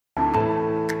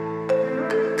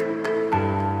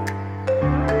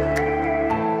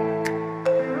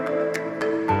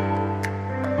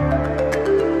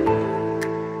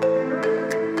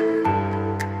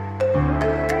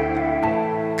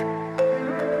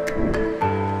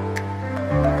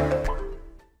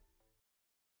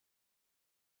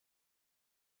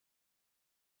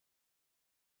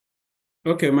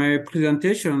Okay, my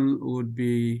presentation would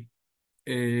be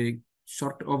a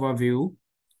short overview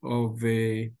of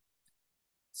a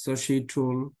SOSHI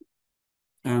tool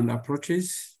and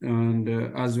approaches, and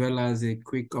as well as a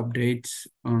quick update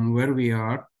on where we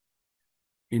are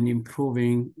in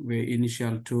improving the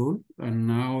initial tool. And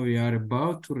now we are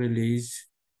about to release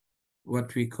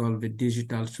what we call the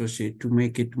digital SOSHI to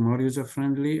make it more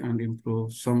user-friendly and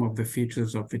improve some of the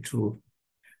features of the tool.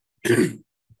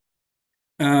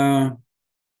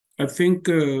 I think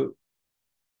to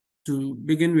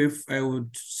begin with, I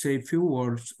would say a few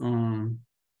words on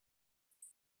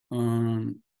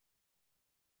the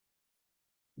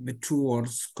two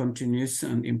words, continuous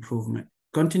and improvement.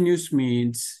 Continuous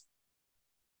means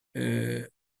doing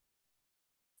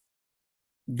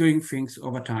things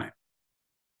over time.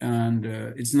 And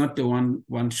it's not the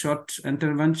one-shot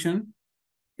intervention.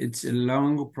 It's a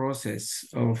long process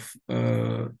of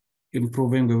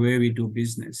improving the way we do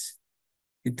business.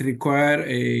 It requires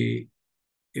a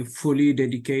fully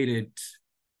dedicated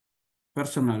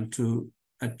personnel to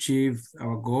achieve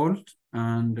our goal,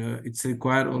 and it's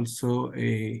required also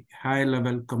a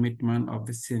high-level commitment of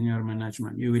the senior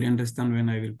management. You will understand when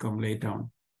I will come later on.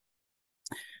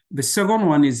 The second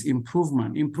one is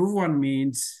improvement. Improvement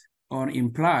means or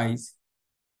implies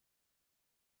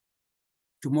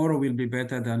tomorrow will be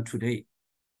better than today.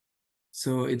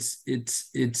 So it's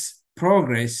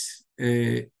progress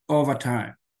over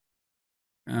time.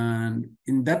 And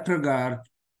in that regard,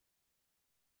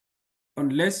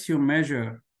 unless you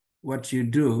measure what you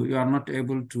do, you are not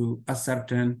able to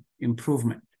ascertain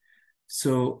improvement.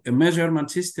 So a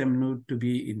measurement system needs to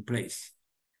be in place.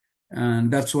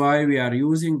 And that's why we are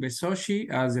using the SOSHI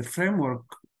as a framework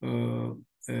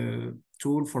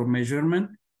tool for measurement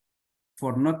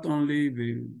for not only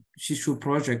the Shishu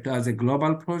project as a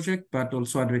global project, but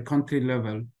also at the country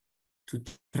level to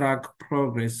track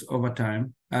progress over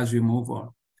time as we move on.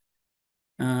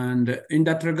 And in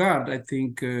that regard, I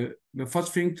think the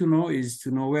first thing to know is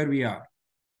to know where we are.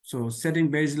 So setting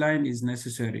baseline is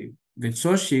necessary. The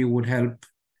SOSHI would help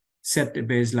set a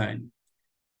baseline.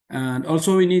 And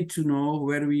also we need to know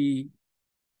when we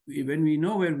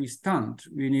know where we stand,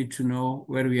 we need to know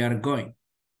where we are going.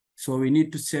 So we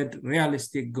need to set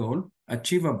realistic goal,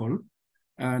 achievable,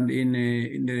 and in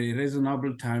a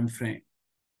reasonable time frame.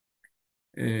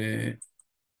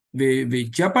 The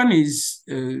Japanese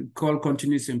call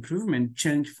continuous improvement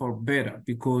change for better,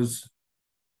 because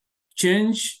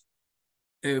change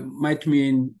might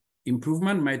mean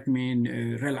improvement, might mean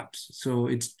relapse. So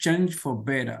it's change for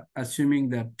better, assuming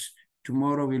that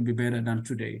tomorrow will be better than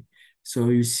today. So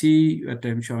you see what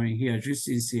I'm showing here. This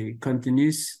is a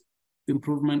continuous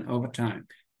improvement over time.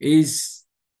 Is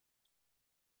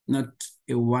not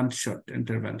a one-shot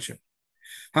intervention.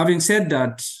 Having said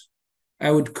that,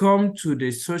 I would come to the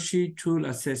SOSHI tool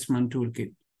assessment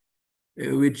toolkit,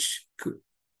 which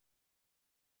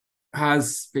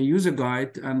has the user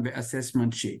guide and the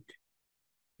assessment sheet.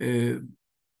 The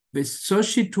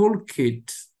SOSHI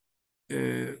toolkit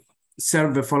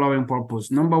serves the following purpose.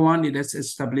 Number one, it has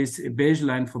established a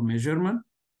baseline for measurement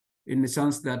in the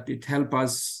sense that it helps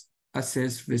us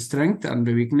assess the strength and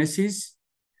the weaknesses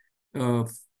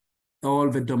of all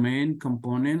the domain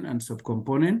component and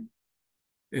subcomponent.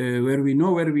 Where we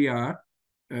know where we are,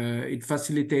 it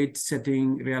facilitates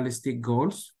setting realistic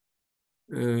goals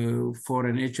for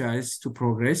an HIS to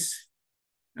progress.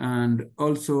 And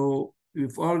also,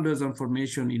 with all those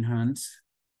information in hand,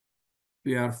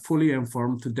 we are fully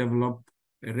informed to develop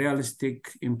a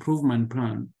realistic improvement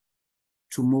plan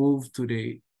to move to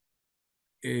the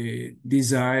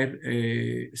desired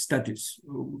status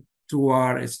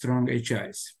toward a strong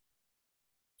HIS.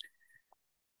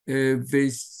 The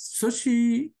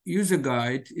SOSHI user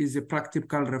guide is a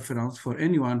practical reference for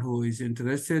anyone who is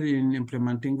interested in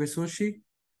implementing the SOSHI.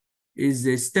 It's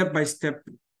a step-by-step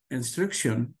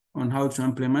instruction on how to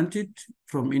implement it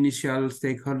from initial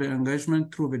stakeholder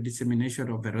engagement through the dissemination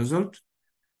of the result.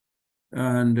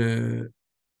 And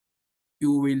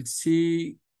you will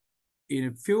see in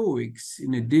a few weeks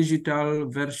in a digital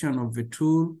version of the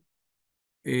tool,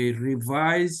 a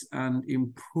revised and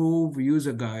improved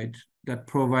user guide that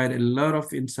provide a lot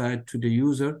of insight to the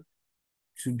user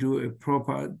to do a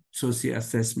proper SOSI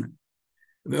assessment.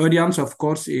 The audience, of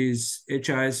course, is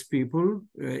HIS people,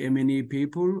 M&E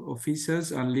people,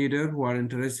 officers, and leaders who are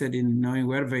interested in knowing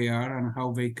where they are and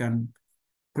how they can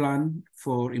plan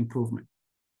for improvement.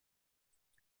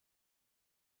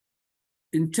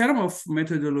 In terms of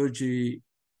methodology,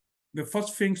 the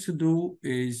first thing to do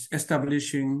is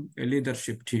establishing a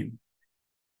leadership team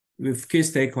with key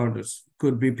stakeholders.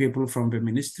 Could be people from the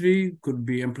ministry, could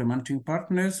be implementing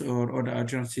partners or other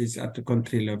agencies at the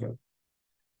country level.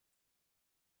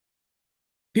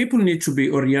 people need to be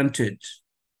oriented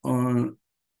on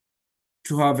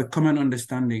to have a common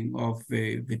understanding of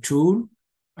the tool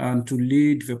and to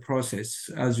lead the process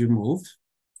as we move.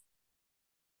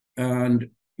 And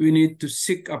we need to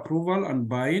seek approval and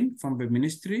buy-in from the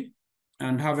ministry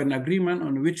and have an agreement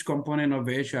on which component of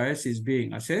the HIS is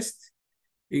being assessed.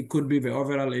 It could be the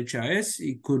overall HIS,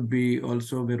 it could be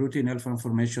also the routine health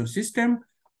information system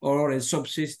or a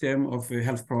subsystem of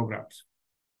health programs.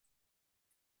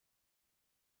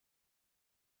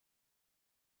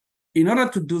 In order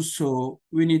to do so,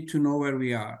 we need to know where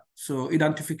we are. So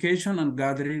identification and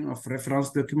gathering of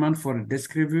reference document for a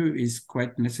desk review is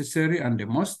quite necessary and a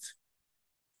must.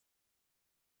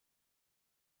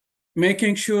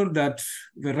 Making sure that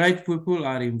the right people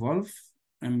are involved.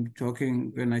 I'm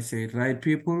talking, when I say right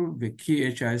people, the key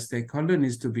HIS stakeholder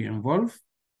needs to be involved.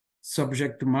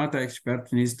 Subject matter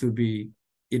expert needs to be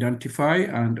identified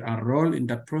and enrolled in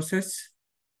that process.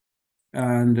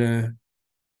 And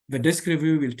the desk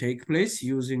review will take place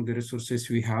using the resources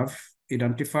we have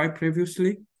identified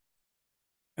previously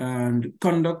and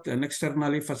conduct an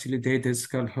externally facilitated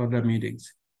stakeholder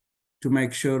meetings to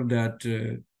make sure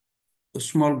that a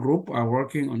small group are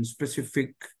working on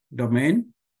specific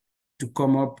domain to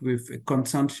come up with a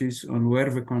consensus on where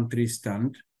the country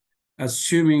stands,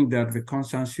 assuming that the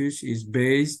consensus is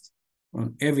based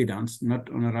on evidence, not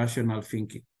on a rational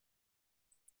thinking.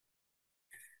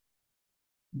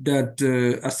 That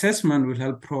assessment will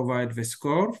help provide the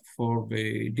score for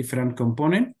the different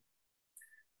component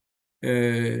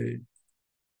to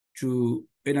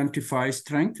identify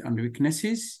strengths and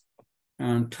weaknesses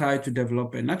and try to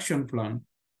develop an action plan.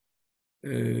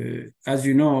 As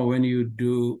you know, when you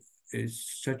do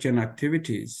such an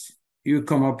activities, you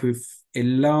come up with a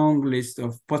long list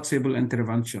of possible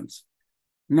interventions.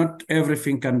 Not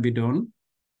everything can be done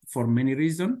for many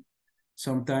reasons.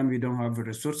 Sometimes we don't have the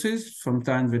resources.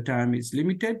 Sometimes the time is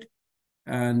limited,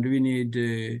 and we need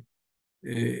a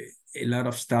lot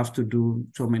of staff to do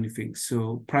so many things.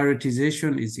 So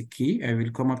prioritization is the key. I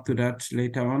will come up to that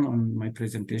later on my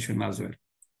presentation as well.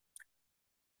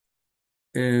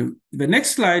 The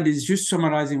next slide is just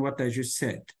summarizing what I just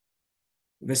said.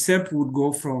 The step would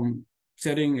go from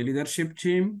setting a leadership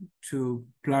team to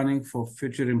planning for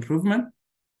future improvement.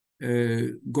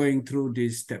 Going through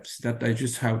these steps that I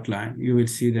just outlined. You will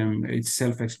see them, it's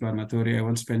self-explanatory. I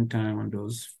won't spend time on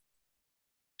those.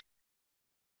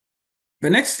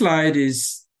 The next slide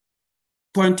is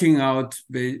pointing out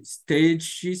the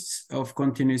stages of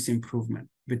continuous improvement.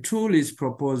 The tool is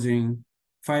proposing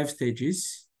 5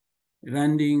 stages,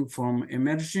 ranging from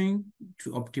emerging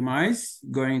to optimize,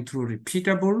 going through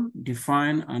repeatable,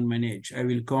 define, and manage. I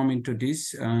will come into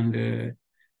this and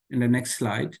in the next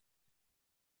slide.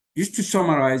 Just to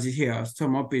summarize here,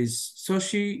 sum up is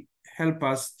SOSHI help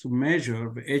us to measure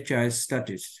the HIS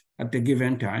status at a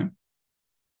given time.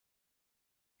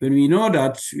 When we know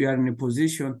that we are in a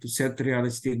position to set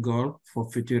realistic goal for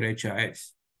future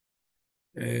HIS.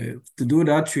 To do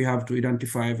that, we have to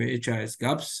identify the HIS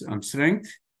gaps and strength,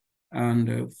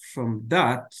 and from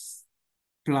that,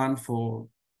 plan for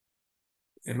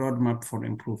a roadmap for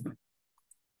improvement.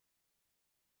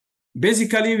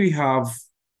 Basically, we have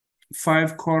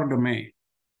 5 core domains.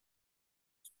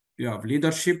 You have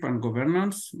leadership and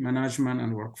governance, management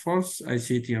and workforce,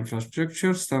 ICT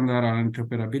infrastructure, standard and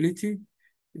interoperability,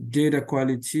 data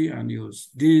quality and use.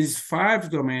 These 5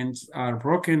 domains are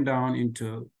broken down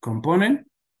into component,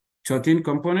 13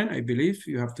 components, I believe.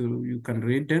 You can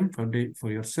read them for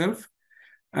yourself,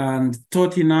 and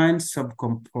 39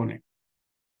 subcomponents.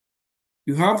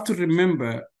 You have to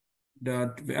remember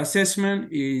that the assessment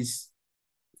is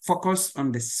focused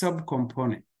on the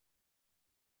subcomponent.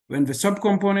 When the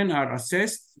subcomponents are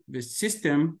assessed, the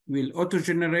system will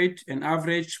auto-generate an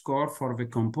average score for the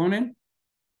component,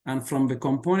 and from the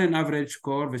component average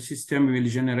score, the system will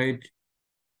generate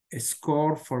a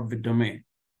score for the domain.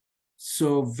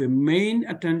 So the main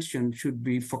attention should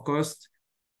be focused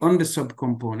on the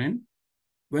subcomponent.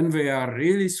 When they are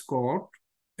really scored,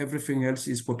 everything else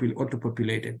is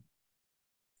auto-populated.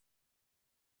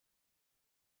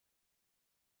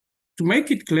 To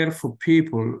make it clear for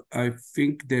people, I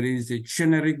think there is a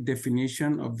generic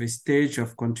definition of the stage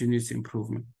of continuous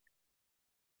improvement.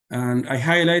 And I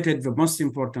highlighted the most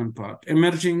important part.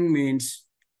 Emerging means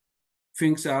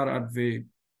things are at the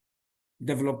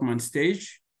development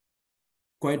stage,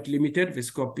 quite limited, the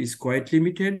scope is quite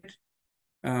limited,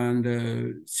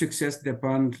 and success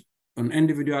depends on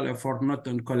individual effort, not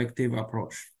on collective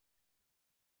approach.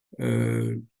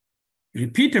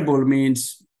 Repeatable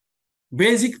means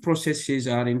basic processes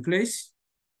are in place,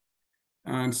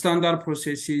 and standard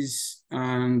processes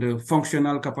and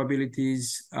functional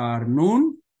capabilities are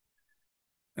known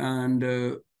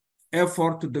and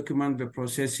effort to document the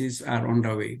processes are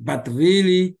underway. But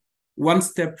really, one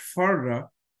step further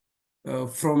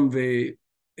from the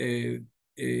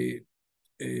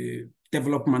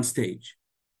development stage,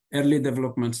 early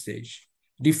development stage.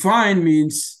 Define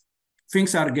means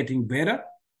things are getting better,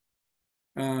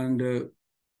 and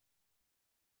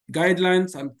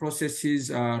guidelines and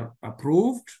processes are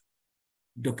approved,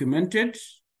 documented.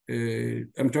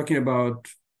 I'm talking about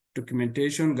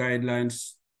documentation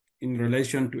guidelines in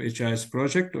relation to HIS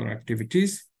project or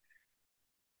activities.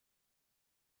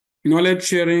 Knowledge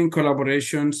sharing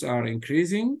collaborations are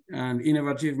increasing, and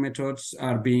innovative methods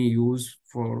are being used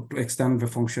to extend the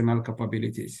functional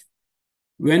capabilities.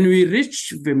 When we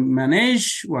reach the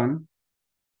manage one,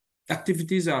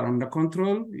 activities are under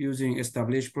control using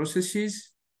established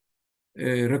processes,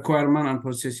 requirement and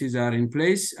processes are in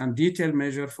place, and detailed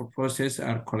measures for process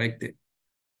are collected.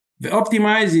 The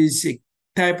optimize is a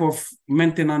type of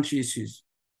maintenance issues.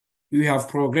 We have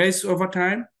progressed over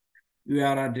time. We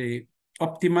are at the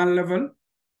optimal level.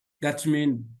 That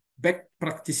means best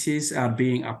practices are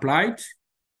being applied.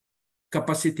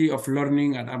 Capacity of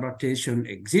learning and adaptation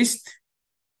exists.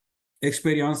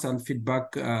 Experience and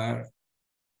feedback are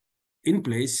in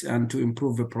place and to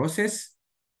improve the process.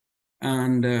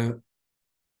 And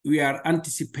we are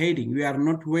anticipating, we are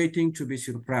not waiting to be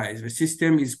surprised. The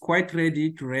system is quite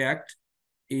ready to react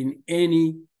in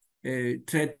any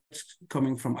threat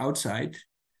coming from outside.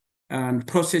 And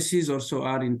processes also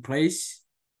are in place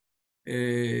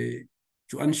to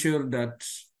ensure that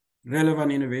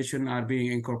relevant innovation are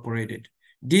being incorporated.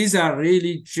 These are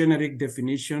really generic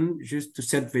definitions just to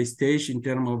set the stage in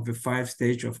terms of the 5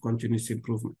 stages of continuous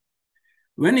improvement.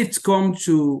 When it's come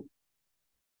to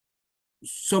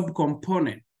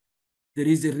subcomponent, there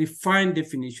is a refined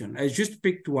definition. I just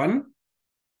picked one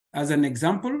as an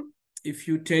example. If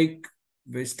you take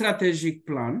the strategic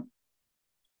plan,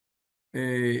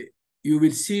 you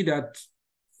will see that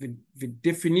the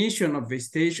definition of the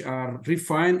stage are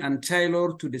refined and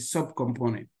tailored to the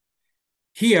subcomponent.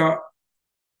 Here,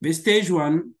 the stage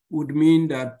 1 would mean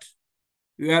that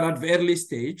we are at the early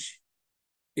stage,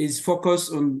 is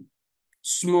focused on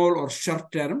small or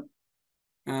short term,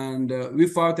 and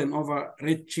without an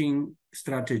overreaching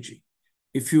strategy.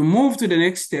 If you move to the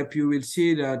next step, you will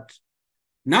see that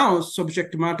now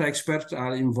subject matter experts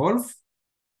are involved,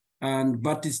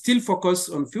 but it's still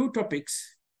focused on few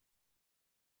topics.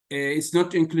 It's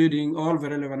not including all the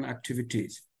relevant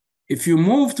activities. If you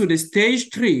move to the stage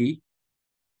 3,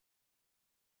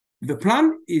 the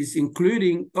plan is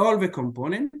including all the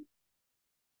components,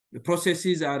 the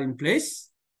processes are in place,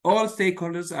 all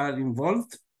stakeholders are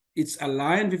involved, it's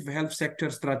aligned with the health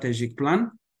sector strategic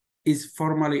plan, is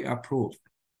formally approved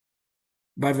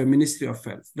by the Ministry of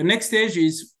Health. The next stage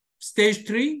is stage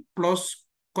 3 plus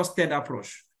costed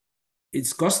approach.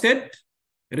 It's costed,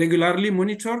 regularly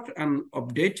monitored and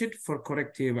updated for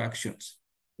corrective actions.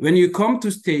 When you come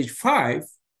to stage 5,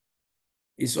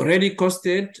 it's already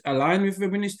costed, aligned with the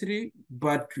ministry,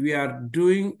 but we are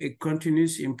doing a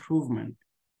continuous improvement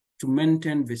to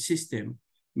maintain the system,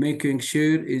 making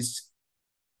sure it's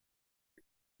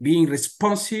being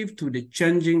responsive to the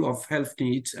changing of health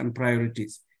needs and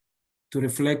priorities to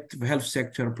reflect the health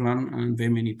sector plan and the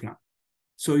mini plan.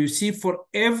 So you see, for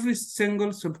every single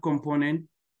subcomponent,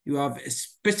 you have a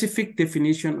specific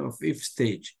definition of each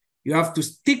stage. You have to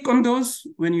stick on those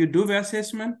when you do the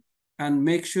assessment and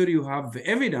make sure you have the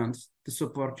evidence to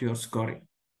support your scoring.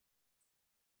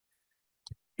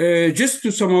 Just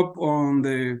to sum up on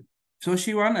the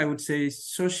SOSHI one, I would say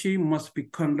SOSHI must be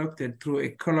conducted through a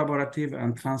collaborative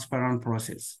and transparent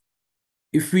process.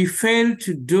 If we fail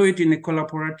to do it in a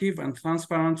collaborative and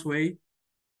transparent way,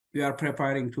 we are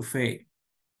preparing to fail.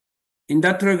 In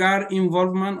that regard,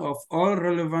 involvement of all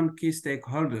relevant key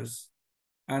stakeholders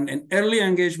and an early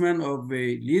engagement of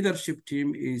the leadership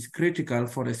team is critical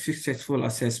for a successful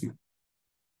assessment.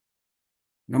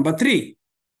 Number 3,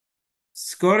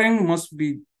 scoring must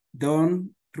be done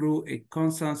through a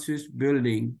consensus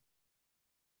building,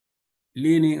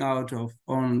 leaning out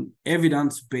on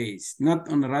evidence-based, not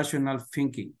on rational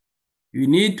thinking. You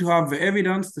need to have the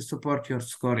evidence to support your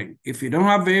scoring. If you don't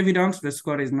have the evidence, the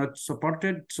score is not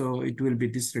supported, so it will be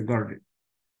disregarded.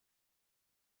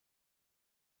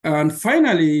 And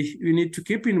finally, you need to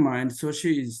keep in mind,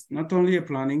 SOSHI is not only a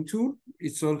planning tool,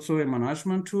 it's also a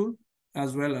management tool,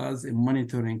 as well as a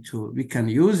monitoring tool. We can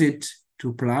use it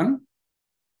to plan,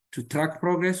 to track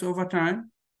progress over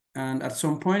time, and at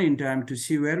some point in time to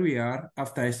see where we are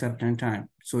after a certain time.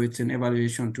 So it's an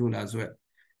evaluation tool as well.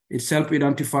 It helps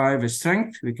identify the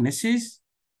strengths, weaknesses,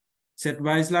 set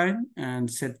baseline, and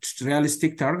set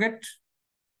realistic target,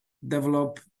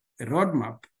 develop a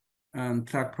roadmap and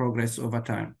track progress over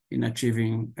time in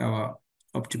achieving our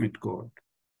ultimate goal.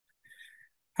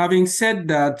 Having said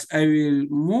that, I will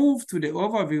move to the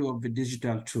overview of the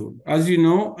digital tool. As you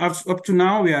know, up to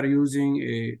now, we are using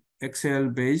a Excel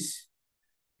base,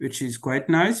 which is quite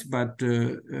nice, but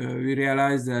we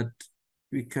realize that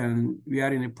we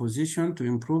are in a position to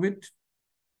improve it.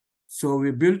 So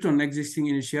we built on existing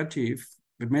initiative,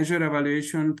 the measure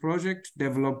evaluation project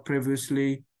developed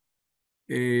previously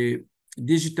a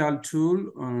digital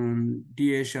tool on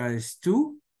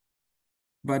DHIS2,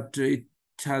 but it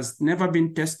has never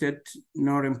been tested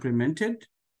nor implemented.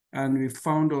 And we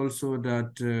found also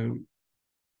that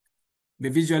the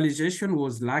visualization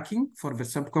was lacking for the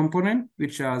subcomponent,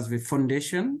 which was the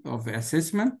foundation of the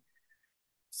assessment.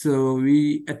 So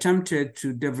we attempted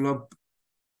to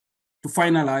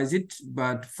finalize it,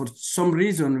 but for some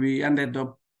reason, we ended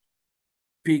up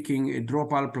picking a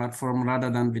Drupal platform rather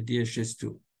than the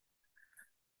DHIS2.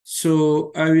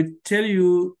 So I will tell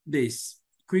you this.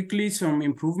 Quickly, some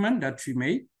improvement that we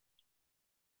made.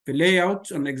 The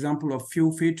layout, an example of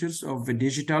few features of the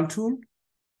digital tool.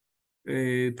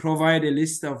 Provide a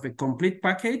list of the complete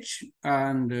package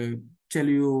and tell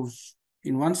you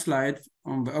in one slide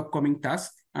on the upcoming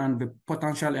task and the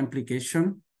potential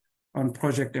implication on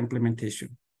project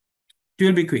implementation. It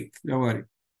will be quick, don't worry.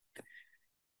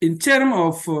 In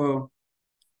terms of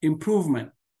improvement,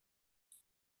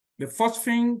 the first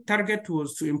thing target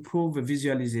was to improve the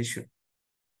visualization.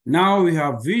 Now we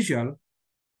have visual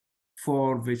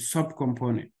for the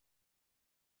subcomponent.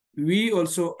 We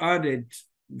also added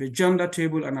the gender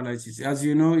table analysis. As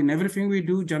you know, in everything we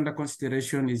do, gender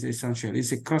consideration is essential.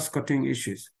 It's a cross-cutting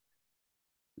issue.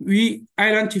 We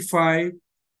identify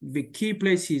the key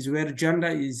places where gender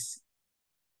is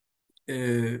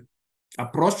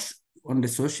approached on the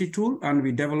Soci tool, and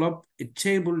we develop a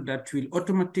table that will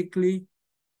automatically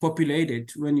populate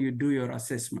it when you do your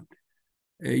assessment.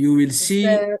 You will see.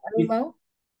 Mr. Alimou?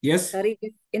 Yes? Sorry,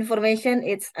 this information,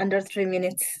 it's under 3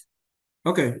 minutes.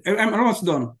 Okay, I'm almost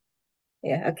done.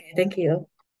 Yeah, okay, thank you.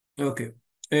 Okay.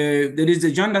 There is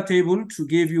a gender table to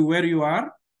give you where you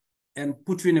are and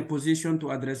put you in a position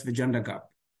to address the gender gap.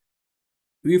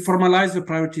 We formalize the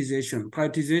prioritization.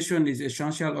 Prioritization is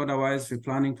essential, otherwise the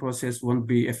planning process won't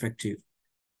be effective.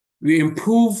 We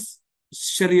improve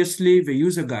seriously the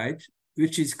user guide,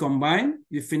 which is combined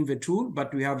within the tool,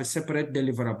 but we have a separate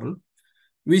deliverable.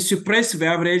 We suppress the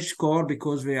average score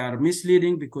because they are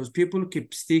misleading, because people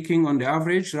keep sticking on the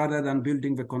average rather than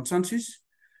building the consensus.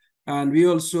 And we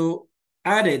also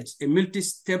added a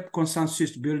multi-step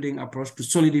consensus building approach to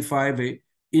solidify the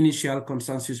initial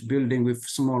consensus building with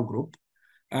small group.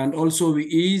 And also we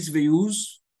ease the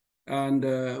use, and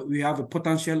we have a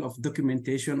potential of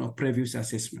documentation of previous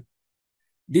assessment.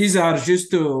 These are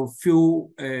just a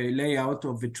few layout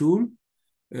of the tool.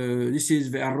 This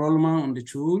is the enrollment on the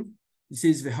tool. This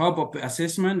is the hub of the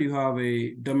assessment. You have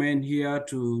a domain here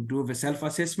to do the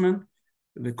self-assessment,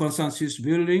 the consensus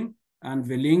building, and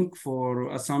the link for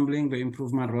assembling the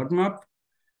improvement roadmap.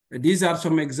 These are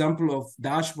some examples of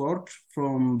dashboard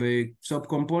from the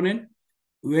subcomponent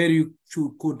where you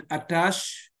could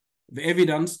attach the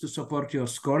evidence to support your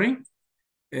scoring.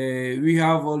 We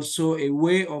have also a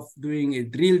way of doing a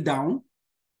drill down.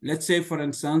 Let's say, for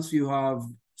instance, you have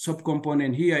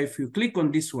subcomponent here. If you click on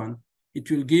this one, it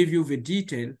will give you the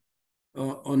detail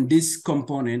on this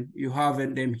component. You have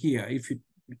them here, if you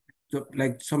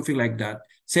like something like that.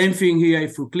 Same thing here.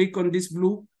 If you click on this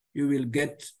blue, you will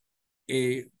get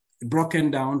a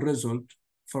broken down result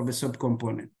for the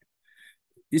subcomponent.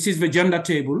 This is the gender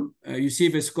table. You see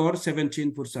the score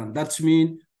 17%. That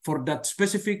means for that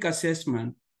specific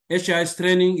assessment, HIS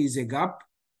training is a gap.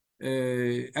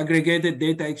 Aggregated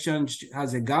data exchange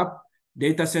has a gap.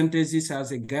 Data synthesis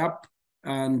has a gap.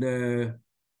 And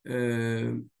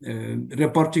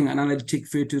reporting analytic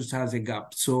features has a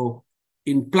gap. So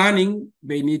in planning,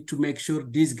 they need to make sure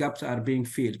these gaps are being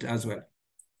filled as well.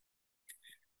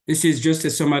 This is just a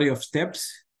summary of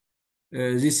steps.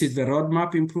 This is the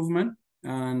roadmap improvement,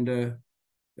 and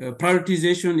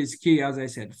prioritization is key, as I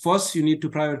said. First, you need to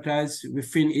prioritize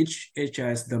within each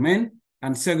HIS domain,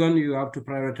 and second, you have to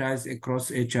prioritize across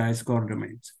HIS core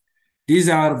domains. These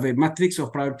are the matrix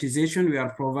of prioritization we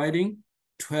are providing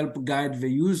to help guide the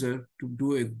user to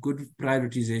do a good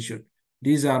prioritization.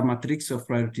 These are matrix of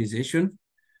prioritization,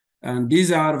 and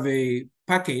these are the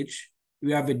package.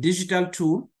 We have a digital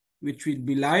tool, which will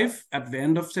be live at the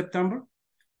end of September.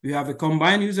 We have a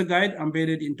combined user guide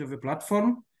embedded into the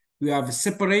platform. We have a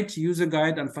separate user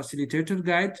guide and facilitator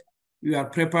guide. We are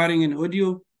preparing an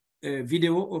audio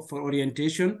video for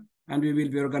orientation, and we will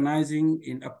be organizing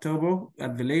in October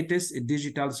at the latest a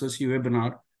digital socio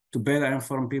webinar to better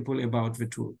inform people about the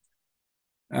tool.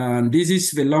 And this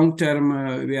is the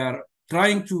long-term, we are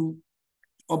trying to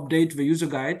update the user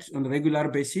guide on a regular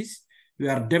basis. We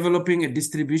are developing a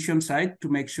distribution site to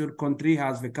make sure country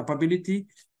has the capability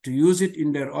to use it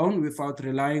in their own without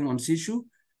relying on CISU.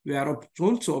 We are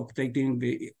also updating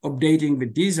the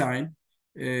design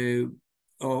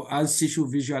or as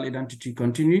CISU visual identity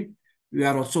continue. We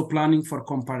are also planning for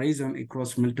comparison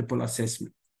across multiple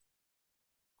assessments.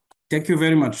 Thank you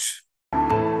very much.